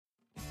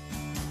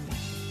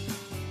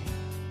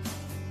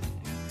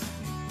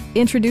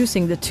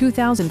Introducing the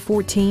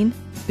 2014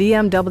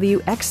 BMW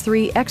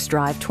X3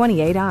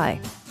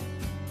 xDrive28i.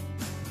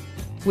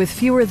 With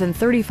fewer than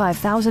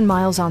 35,000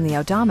 miles on the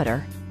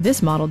odometer,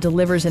 this model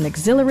delivers an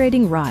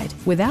exhilarating ride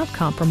without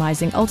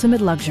compromising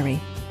ultimate luxury.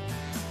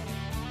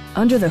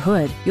 Under the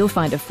hood, you'll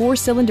find a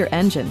 4-cylinder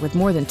engine with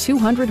more than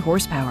 200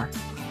 horsepower,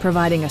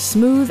 providing a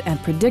smooth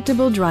and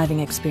predictable driving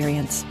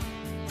experience.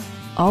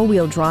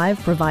 All-wheel drive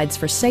provides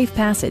for safe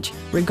passage,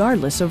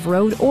 regardless of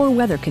road or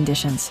weather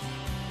conditions.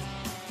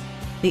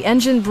 The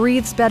engine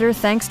breathes better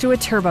thanks to a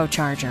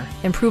turbocharger,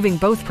 improving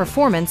both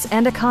performance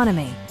and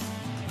economy.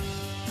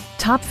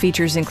 Top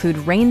features include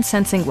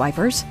rain-sensing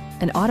wipers,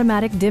 an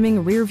automatic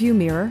dimming rear-view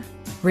mirror,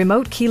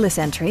 remote keyless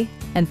entry,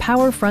 and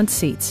power front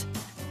seats.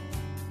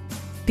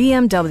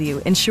 BMW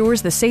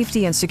ensures the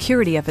safety and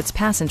security of its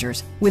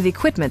passengers with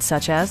equipment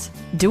such as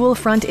dual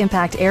front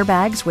impact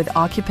airbags with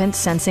occupant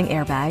sensing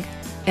airbag,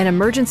 an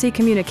emergency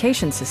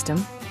communication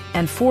system,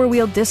 and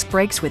 4-wheel disc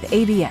brakes with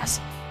ABS.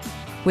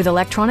 With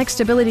electronic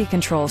stability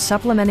control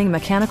supplementing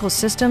mechanical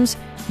systems,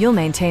 you'll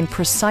maintain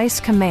precise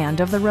command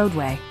of the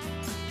roadway.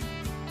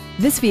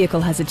 This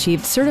vehicle has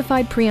achieved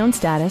certified pre-owned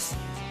status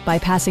by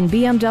passing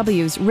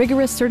BMW's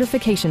rigorous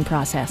certification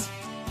process.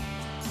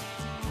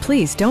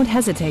 Please don't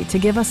hesitate to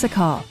give us a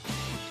call.